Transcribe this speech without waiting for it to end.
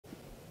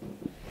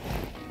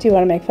Do you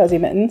want to make fuzzy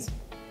mittens?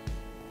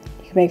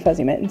 You can make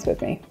fuzzy mittens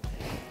with me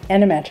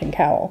and a matching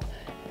cowl.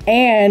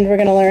 And we're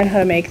going to learn how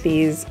to make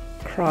these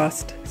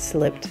crossed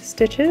slipped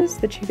stitches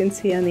that you can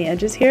see on the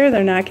edges here.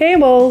 They're not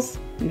cables.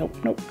 Nope,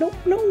 nope, nope,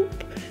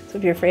 nope. So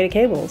if you're afraid of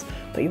cables,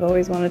 but you've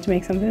always wanted to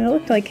make something that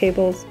looked like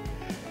cables,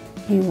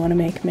 you want to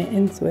make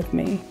mittens with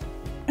me.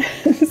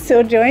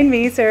 So join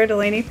me, Sara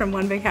Delaney from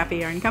One Big Happy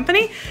Yarn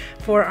Company,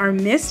 for our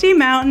Misty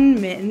Mountain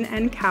mitten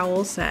and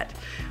cowl set.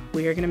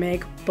 We are going to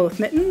make both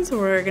mittens,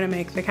 we're going to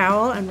make the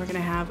cowl, and we're going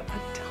to have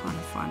a ton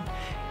of fun.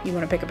 You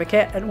want to pick up a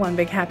kit at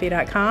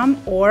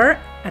onebighappy.com or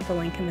at the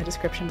link in the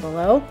description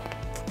below.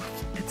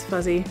 It's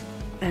fuzzy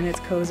and it's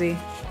cozy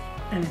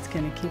and it's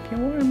going to keep you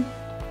warm.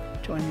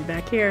 Join me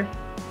back here.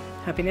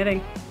 Happy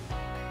knitting.